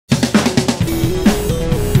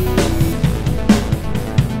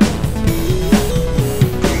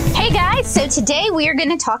today we are going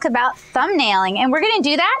to talk about thumbnailing, and we're going to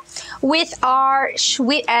do that with our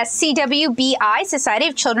CWBI, Society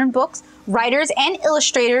of Children's Books Writers and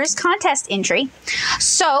Illustrators contest entry.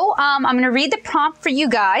 So I'm going to read the prompt for you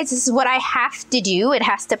guys. This is what I have to do. It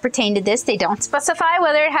has to pertain to this. They don't specify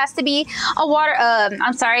whether it has to be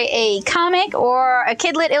a comic or a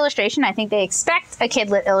kidlit illustration. I think they expect a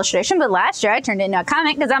kidlit illustration, but last year I turned it into a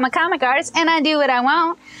comic because I'm a comic artist and I do what I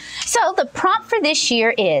want. So the prompt for this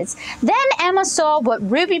year is, then Emma saw what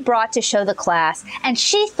Ruby brought to show the class, and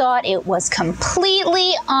she thought it was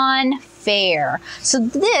completely unfair. So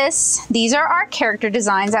these are our character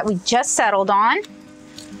designs that we just settled on.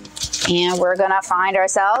 And we're gonna find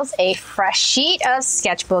ourselves a fresh sheet of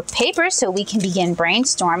sketchbook paper so we can begin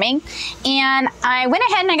brainstorming. And I went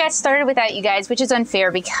ahead and I got started without you guys, which is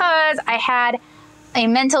unfair because I had a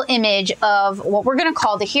mental image of what we're gonna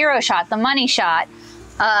call the hero shot, the money shot.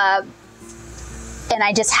 And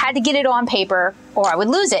I just had to get it on paper or I would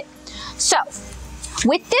lose it. So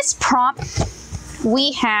with this prompt,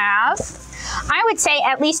 we have, I would say,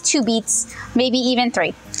 at least 2 beats, maybe even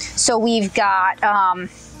 3. So we've got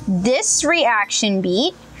this reaction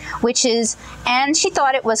beat, which is, and she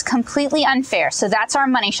thought it was completely unfair. So that's our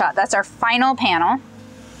money shot. That's our final panel,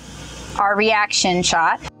 our reaction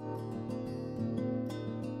shot.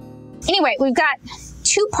 Anyway, we've got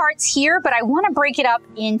 2 parts here, but I want to break it up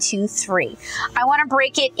into 3. I want to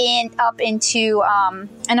break it up into, and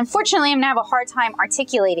unfortunately I'm going to have a hard time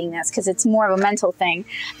articulating this because it's more of a mental thing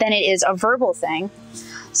than it is a verbal thing.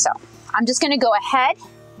 So I'm just going to go ahead,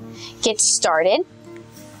 get started.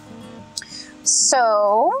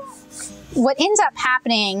 So what ends up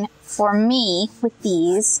happening for me with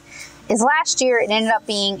these is last year it ended up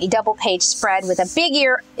being a double page spread with a big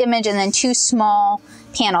image and then 2 small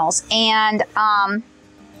panels. And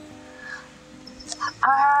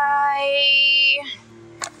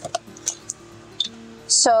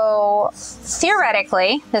so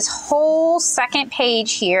theoretically, this whole second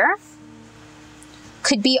page here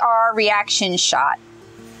could be our reaction shot.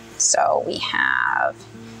 So we have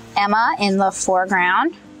Emma in the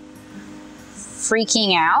foreground,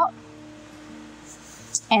 freaking out,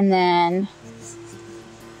 and then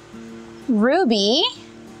Ruby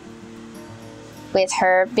with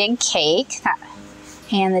her big cake,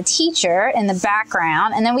 and the teacher in the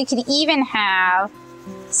background, and then we could even have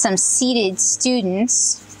some seated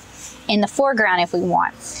students in the foreground if we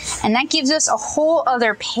want. And that gives us a whole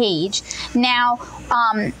other page. Now,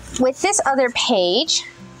 with this other page,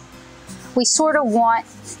 we sort of want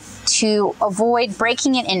to avoid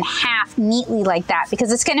breaking it in half neatly like that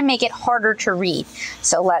because it's going to make it harder to read.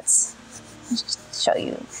 So let's show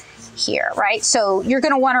you here, right? So you're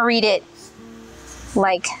going to want to read it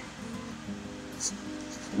like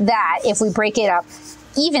that if we break it up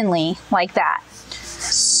evenly like that.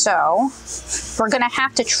 So we're going to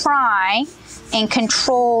have to try and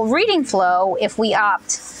control reading flow if we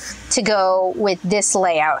opt to go with this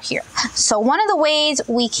layout here. So one of the ways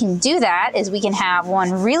we can do that is we can have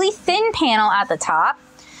one really thin panel at the top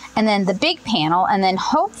and then the big panel, and then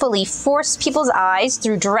hopefully force people's eyes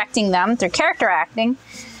through directing them through character acting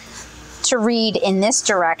to read in this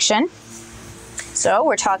direction. So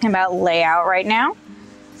we're talking about layout right now.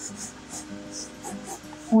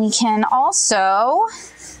 We can also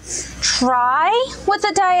try with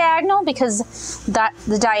the diagonal because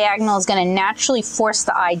the diagonal is going to naturally force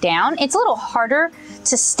the eye down. It's a little harder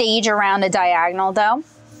to stage around a diagonal though.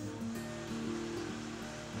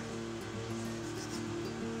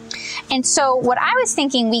 And so what I was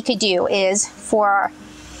thinking we could do is for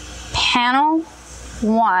panel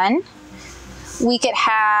 1, we could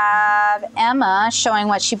have Emma showing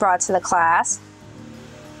what she brought to the class,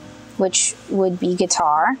 which would be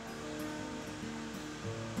guitar.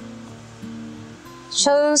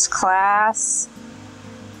 Shows class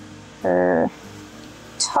her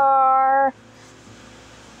guitar.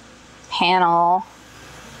 Panel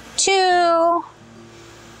 2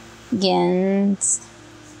 begins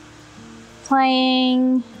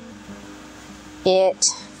playing it.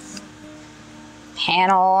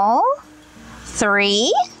 Panel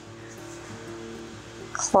 3,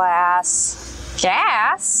 class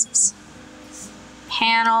gasps.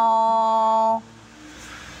 Panel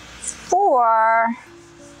 4,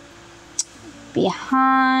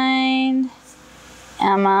 behind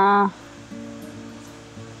Emma,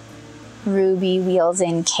 Ruby wheels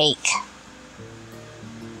in cake.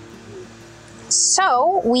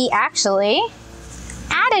 So we actually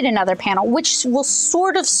added another panel, which will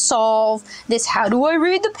sort of solve this how do I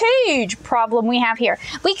read the page problem we have here.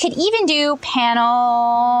 We could even do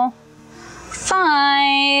panel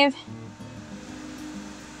 5,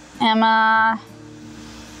 Emma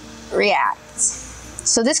reacts.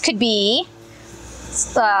 So this could be,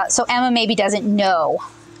 so Emma maybe doesn't know.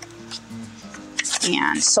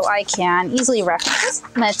 And so I can easily reference.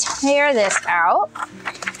 I'm going to tear this out.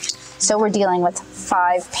 So we're dealing with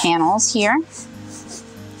 5 panels here.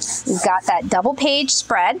 We've got that double page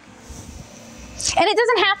spread. And it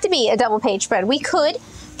doesn't have to be a double page spread. We could,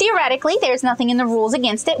 theoretically, there's nothing in the rules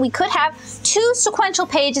against it. We could have 2 sequential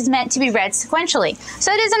pages meant to be read sequentially.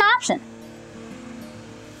 So it is an option.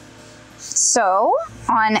 So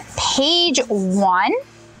on page 1,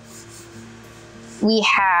 we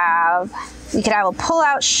could have a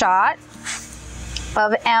pull-out shot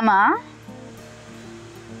of Emma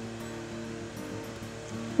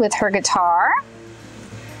with her guitar,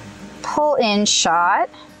 pull-in shot,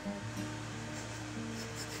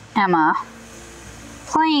 Emma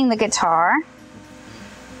playing the guitar,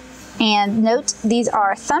 and note these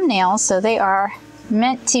are thumbnails, so they are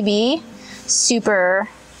meant to be super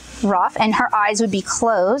rough, and her eyes would be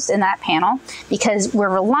closed in that panel because we're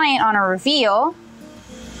reliant on a reveal.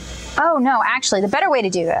 Oh no, actually the better way to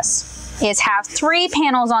do this is have 3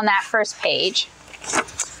 panels on that first page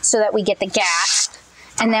so that we get the gasp,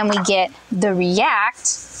 and then we get the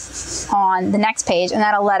react on the next page, and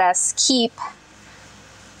that'll let us keep,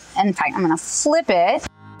 and in fact I'm going to flip it.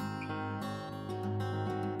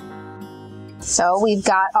 So we've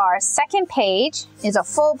got our second page is a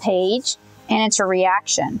full page and it's a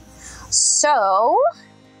reaction. So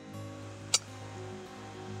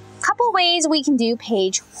a couple ways we can do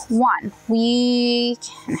page 1. We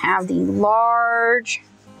can have the large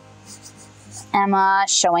Emma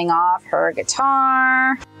showing off her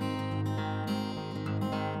guitar.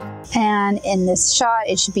 And in this shot,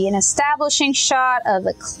 it should be an establishing shot of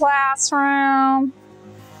the classroom.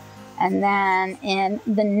 And then in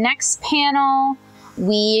the next panel,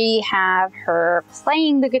 we have her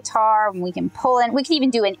playing the guitar, and we can pull in. We can even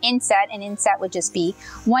do an inset. An inset would just be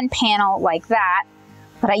 1 panel like that.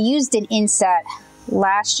 But I used an inset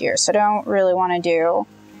last year, so I don't really want to do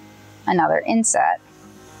another inset.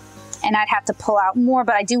 And I'd have to pull out more,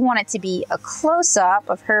 but I do want it to be a close-up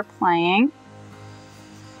of her playing.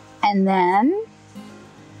 And then,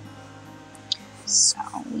 so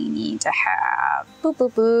we need to have, boop,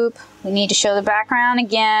 boop, boop. We need to show the background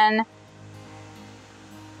again.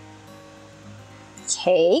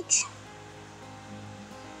 Cake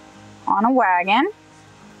on a wagon,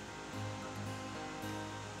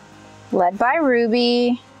 led by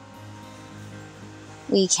Ruby.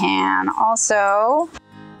 We can also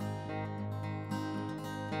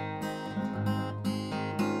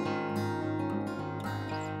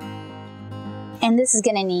and this is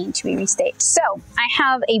going to need to be restaged. So I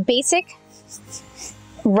have a basic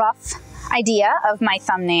rough idea of my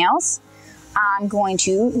thumbnails. I'm going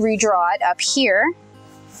to redraw it up here.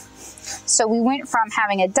 So we went from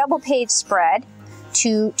having a double page spread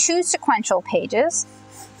to 2 sequential pages.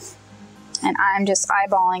 And I'm just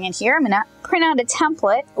eyeballing it here. I'm going to print out a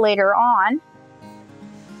template later on.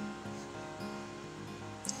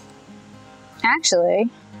 Actually,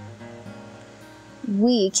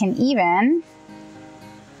 we can even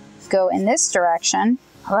go in this direction.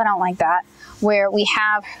 Oh, I don't like that. Where we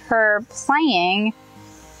have her playing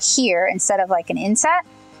here instead of like an inset.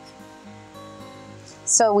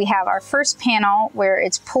 So we have our first panel where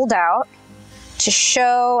it's pulled out to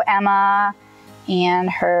show Emma and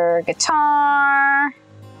her guitar.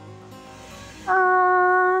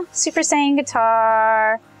 Super Saiyan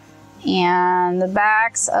guitar. And the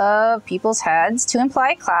backs of people's heads to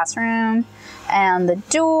imply classroom. And the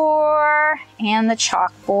door and the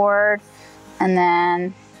chalkboard. And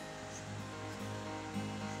then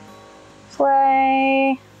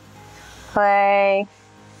play, play.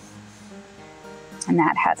 And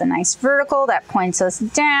that has a nice vertical that points us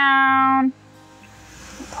down.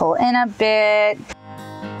 Pull in a bit.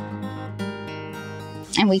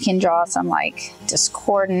 And we can draw some like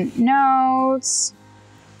discordant notes.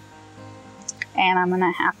 And I'm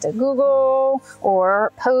gonna have to Google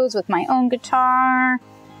or pose with my own guitar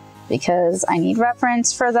because I need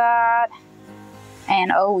reference for that.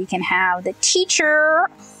 And oh, we can have the teacher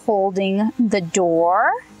holding the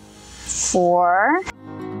door for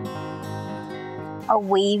a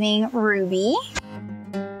waving Ruby.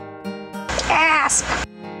 Gasp!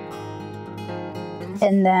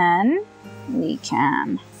 And then we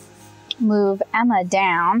can move Emma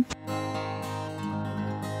down.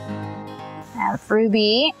 Have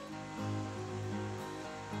Ruby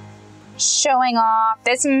showing off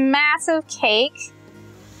this massive cake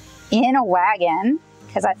in a wagon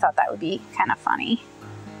because I thought that would be kind of funny.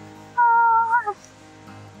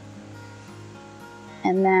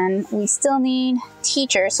 And then we still need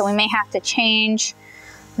teacher, so we may have to change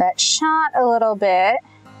that shot a little bit.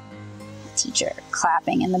 Teacher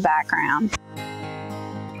clapping in the background.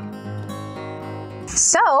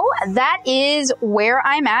 So that is where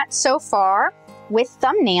I'm at so far with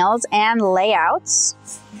thumbnails and layouts.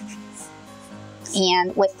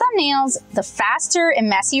 And with thumbnails, the faster and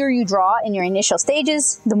messier you draw in your initial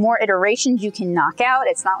stages, the more iterations you can knock out.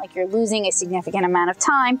 It's not like you're losing a significant amount of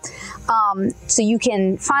time. So you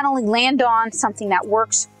can finally land on something that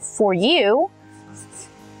works for you.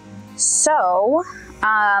 So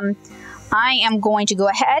I am going to go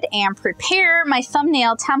ahead and prepare my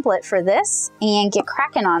thumbnail template for this and get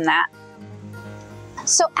cracking on that.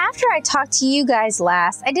 So after I talked to you guys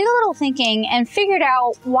last, I did a little thinking and figured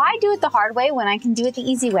out why do it the hard way when I can do it the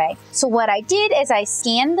easy way. So what I did is I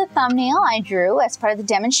scanned the thumbnail I drew as part of the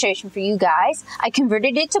demonstration for you guys. I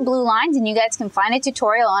converted it to blue lines, and you guys can find a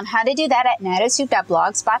tutorial on how to do that at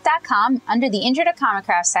nidosoup.blogspot.com under the Intro to Comic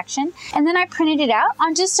Craft section. And then I printed it out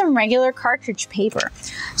on just some regular cartridge paper.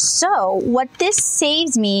 So what this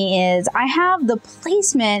saves me is I have the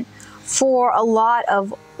placement for a lot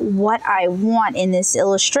of what I want in this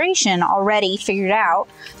illustration already figured out.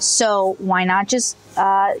 So why not just,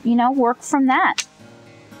 work from that?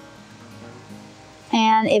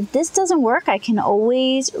 And if this doesn't work, I can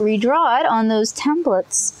always redraw it on those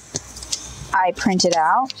templates I printed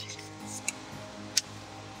out.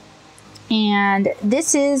 And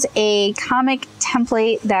this is a comic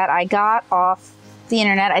template that I got off the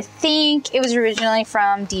internet. I think it was originally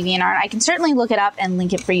from DeviantArt. I can certainly look it up and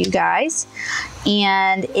link it for you guys.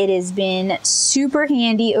 And it has been super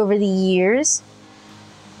handy over the years.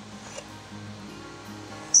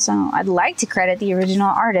 So I'd like to credit the original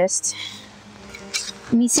artist.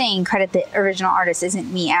 Me saying credit the original artist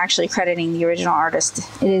isn't me actually crediting the original artist.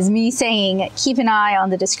 It is me saying keep an eye on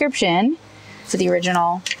the description for the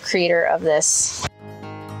original creator of this.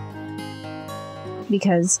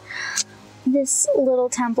 Because this little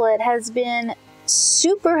template has been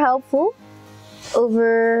super helpful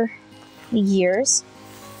over the years.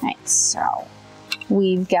 All right, so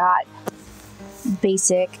we've got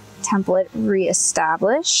basic template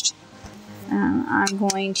reestablished. I'm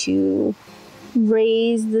going to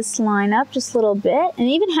raise this line up just a little bit, and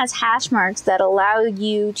it even has hash marks that allow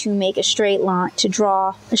you to make a straight line, to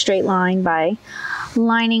draw a straight line by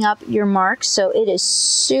lining up your marks. So it is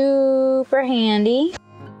super handy.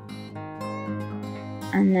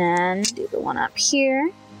 And then do the one up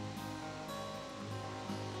here.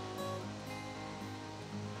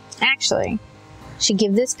 Actually, should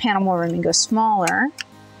give this panel more room and go smaller.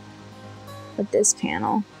 But this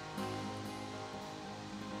panel.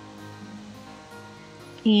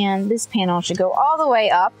 And this panel should go all the way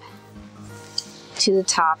up to the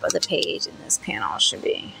top of the page. And this panel should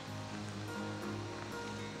be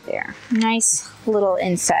there. Nice little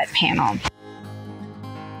inset panel.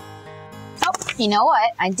 You know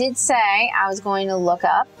what? I did say I was going to look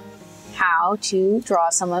up how to draw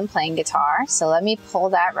someone playing guitar. So let me pull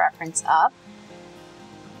that reference up.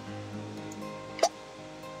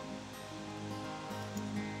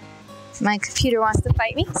 My computer wants to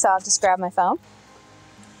fight me, so I'll just grab my phone.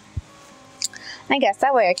 I guess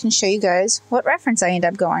that way I can show you guys what reference I end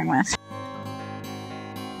up going with.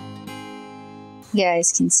 You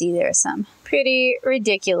guys can see there are some pretty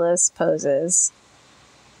ridiculous poses.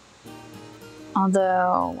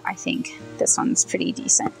 Although I think this one's pretty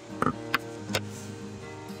decent.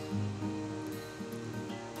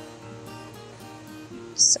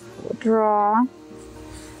 So we'll draw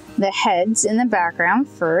the heads in the background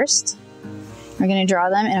first. We're going to draw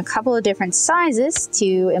them in a couple of different sizes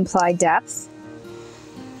to imply depth.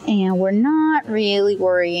 And we're not really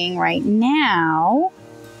worrying right now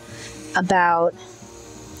about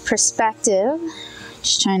perspective.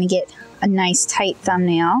 Just trying to get a nice tight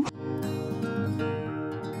thumbnail.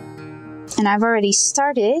 And I've already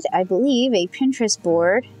started, I believe, a Pinterest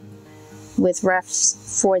board with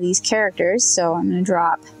refs for these characters. So I'm going to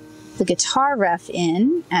drop the guitar ref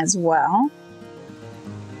in as well.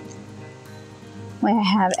 We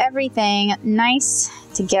have everything nice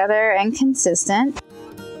together and consistent.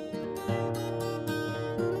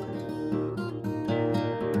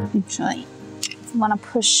 Actually, I want to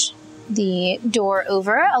push the door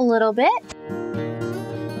over a little bit.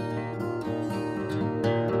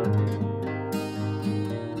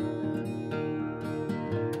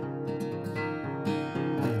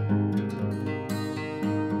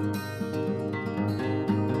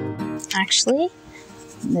 Actually,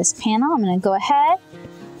 in this panel, I'm going to go ahead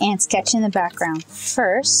and sketch in the background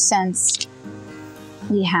first, since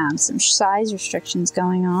we have some size restrictions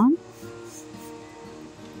going on.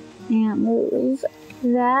 And move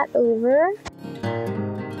that over.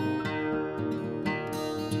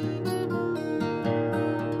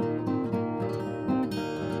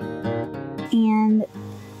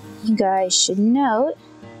 you guys should note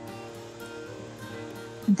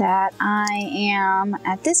that I am,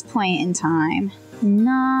 at this point in time,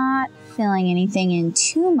 not filling anything in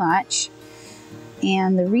too much.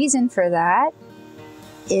 And the reason for that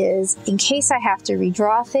is in case I have to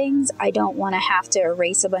redraw things, I don't want to have to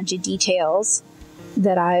erase a bunch of details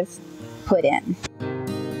that I've put in.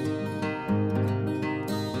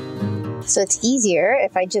 So it's easier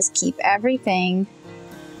if I just keep everything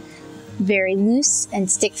very loose and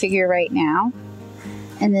stick figure right now.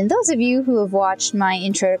 And then those of you who have watched my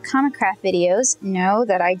intro to comic craft videos know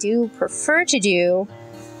that I do prefer to do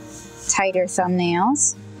tighter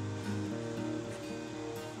thumbnails.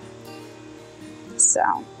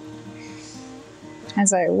 So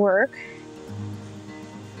as I work,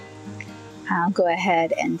 I'll go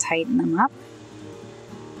ahead and tighten them up.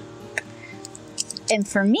 And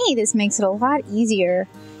for me, this makes it a lot easier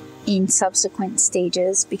in subsequent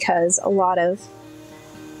stages because a lot of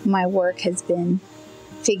my work has been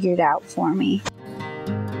figured out for me.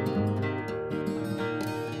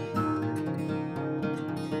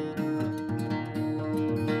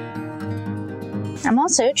 I'm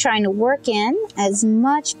also trying to work in as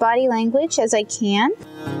much body language as I can,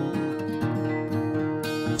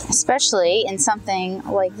 especially in something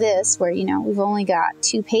like this where, you know, we've only got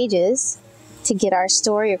 2 pages to get our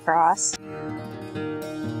story across.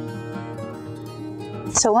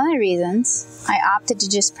 So one of the reasons I opted to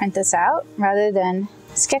just print this out rather than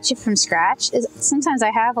sketch it from scratch is sometimes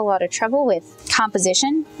I have a lot of trouble with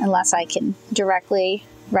composition unless I can directly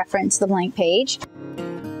reference the blank page.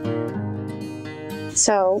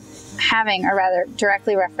 So having, or rather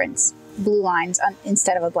directly reference blue lines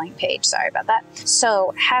instead of a blank page, sorry about that.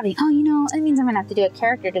 So having, oh, you know, it means I'm gonna have to do a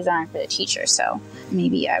character design for the teacher, so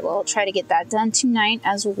maybe I will try to get that done tonight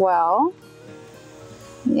as well.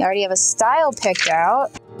 We already have a style picked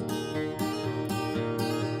out.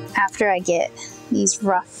 After I get this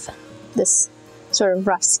sort of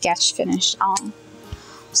rough sketch finished, I'll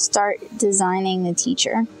start designing the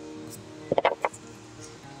teacher.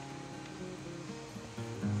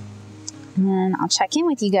 And then I'll check in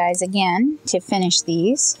with you guys again to finish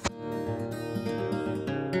these.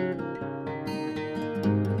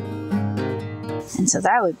 And so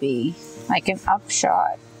that would be like an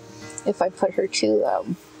upshot if I put her too low,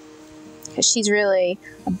 because she's really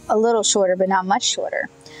a little shorter, but not much shorter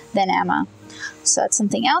than Emma. So that's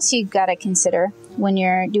something else you've got to consider when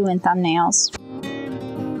you're doing thumbnails.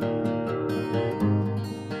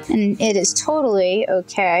 And it is totally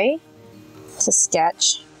okay to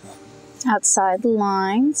sketch outside the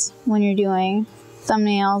lines when you're doing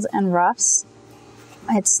thumbnails and roughs.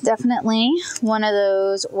 It's definitely one of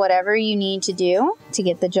those whatever you need to do to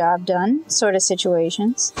get the job done sort of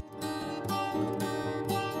situations.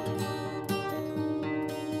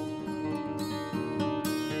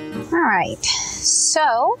 All right,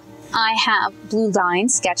 so I have blue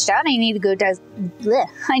lines sketched out. I need to go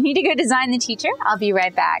design the teacher. I'll be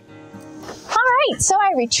right back. All right, so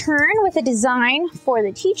I return with a design for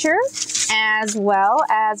the teacher as well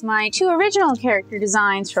as my 2 original character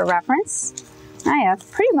designs for reference. I have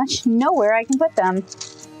pretty much nowhere I can put them.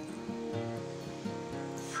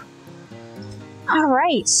 All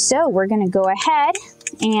right, so we're gonna go ahead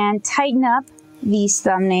and tighten up these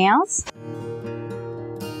thumbnails.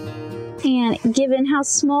 And given how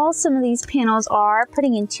small some of these panels are,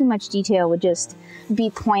 putting in too much detail would just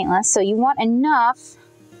be pointless. So you want enough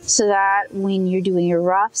so that when you're doing your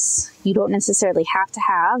roughs, you don't necessarily have to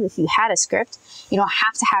have, if you had a script, you don't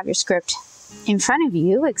have to have your script in front of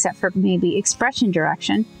you except for maybe expression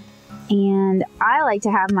direction. And I like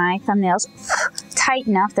to have my thumbnails tight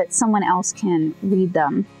enough that someone else can read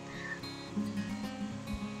them.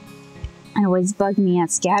 It always bugged me at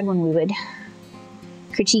SCAD when we would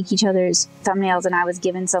critique each other's thumbnails and I was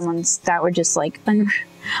given someone's that were just like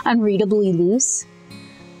unreadably loose.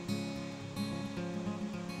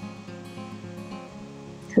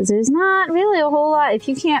 Because there's not really a whole lot, if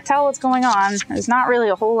you can't tell what's going on, there's not really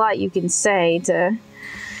a whole lot you can say to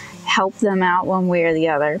help them out one way or the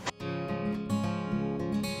other.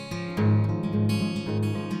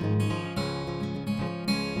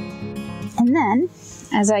 And then,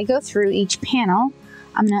 as I go through each panel,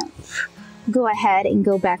 I'm going to go ahead and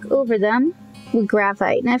go back over them with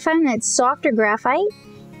graphite. And I find that softer graphite,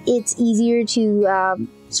 it's easier to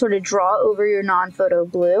sort of draw over your non-photo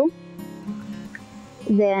blue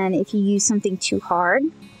than if you use something too hard.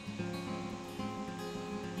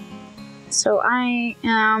 So I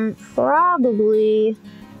am probably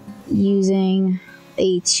using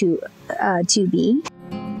a 2B.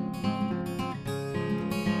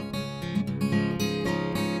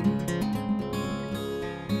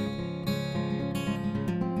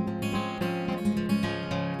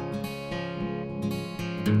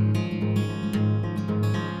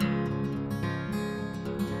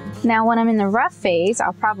 Now when I'm in the rough phase,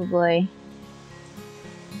 I'll probably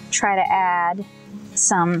try to add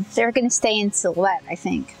some, they're going to stay in silhouette, I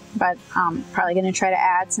think, but I'm probably going to try to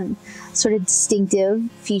add some sort of distinctive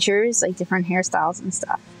features, like different hairstyles and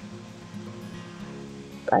stuff.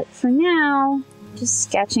 But for now, just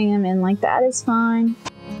sketching them in like that is fine.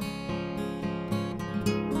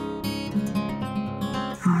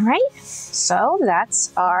 All right, so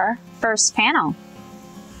that's our first panel.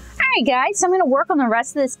 All right, guys, so I'm going to work on the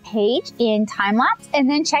rest of this page in time lapse and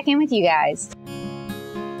then check in with you guys.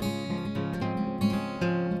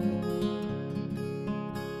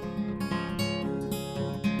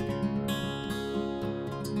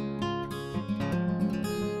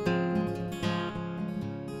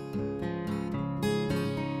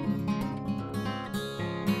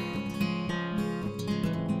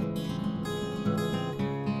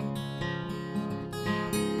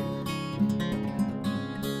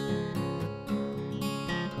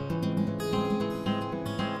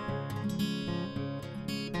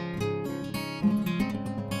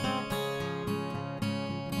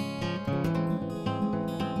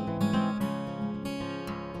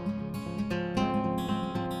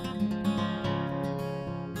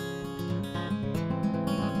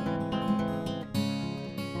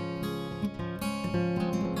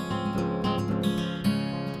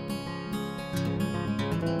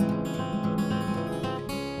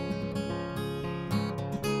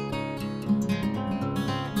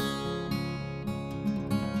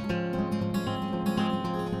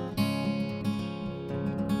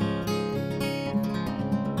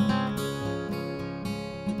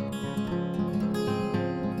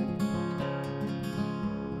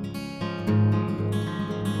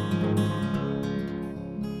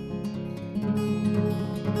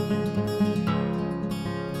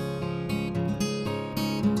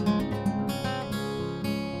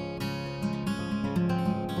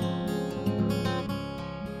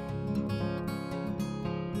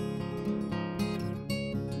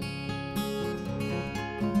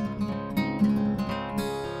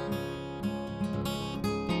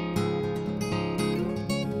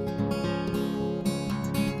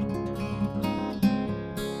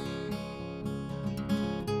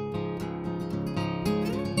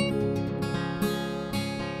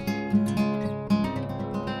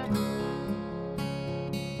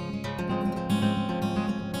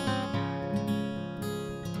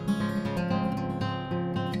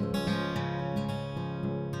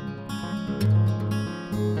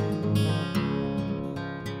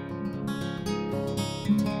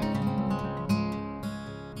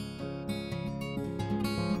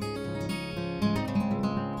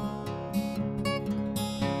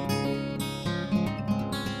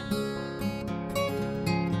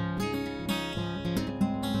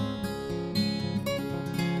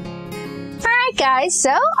 Guys,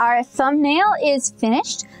 so our thumbnail is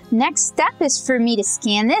finished. Next step is for me to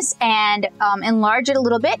scan this and enlarge it a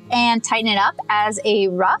little bit and tighten it up as a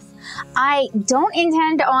rough. I don't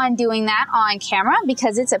intend on doing that on camera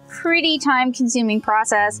because it's a pretty time-consuming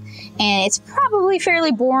process and it's probably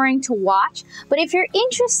fairly boring to watch. But if you're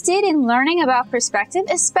interested in learning about perspective,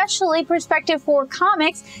 especially perspective for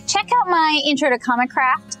comics, check out my Intro to Comic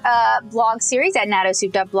Craft blog series at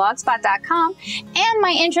nattosuit.blogspot.com and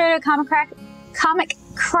my Intro to Comic Craft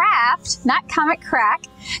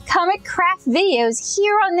videos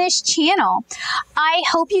here on this channel. I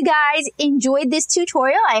hope you guys enjoyed this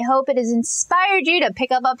tutorial. I hope it has inspired you to pick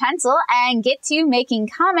up a pencil and get to making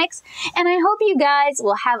comics. And I hope you guys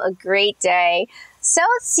will have a great day. So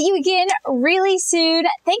see you again really soon.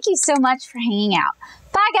 Thank you so much for hanging out.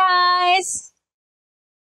 Bye, guys.